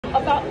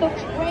about the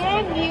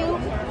brand new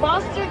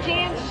Monster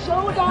Jam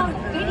Showdown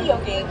video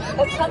game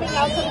that's coming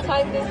out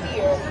sometime this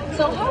year.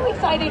 So how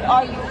excited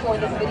are you for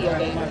this video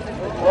game?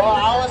 Well,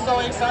 I was so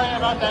excited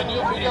about that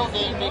new video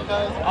game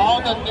because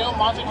all the new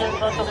Monster Jam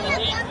trucks are going to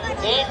be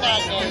in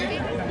that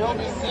game. There will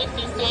be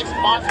 66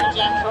 Monster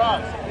Jam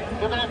trucks.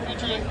 They're going to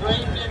feature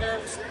Grave Digger,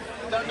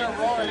 Thunder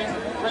Roars,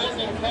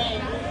 Raising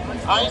Pain,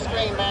 Ice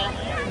Cream Man,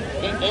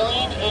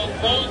 Alien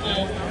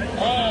Invasion,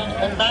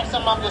 and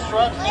Maximum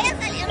Destruction,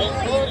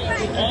 including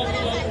the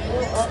NBA's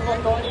new Uncle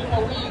Tony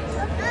Police,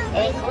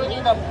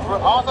 including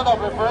also the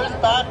reverse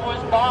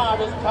backwards Bob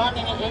is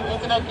coming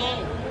into the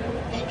game.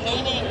 He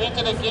came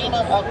into the game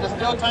of the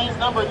Steel Titans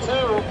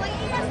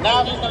 #2.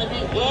 Now he's going to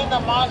be in the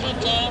Monster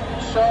Jam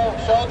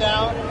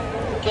Showdown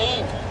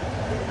Game.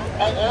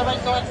 And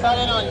everybody's so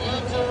excited on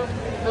YouTube,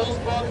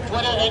 Facebook,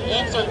 Twitter, and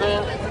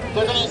Instagram.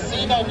 They're going to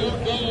see that new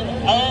game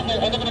and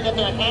they're going to get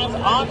their hands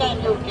on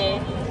that new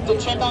game to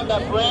check out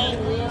the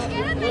brand new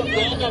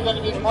game they're going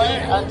to be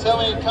playing until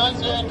it comes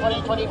here in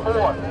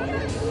 2024.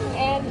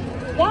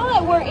 And now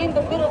that we're in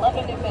the middle of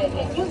an event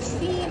and you've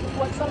seen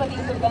what some of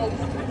these events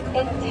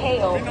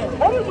entail,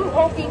 what are you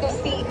hoping to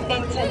see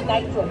in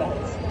tonight's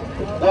event?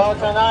 Well,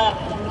 tonight,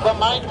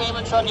 my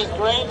favorite truck is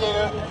Grave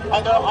Digger,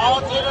 and they're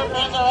all Digger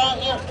fans are out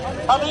here.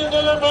 How many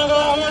Digger fans are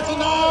out here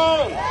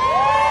tonight?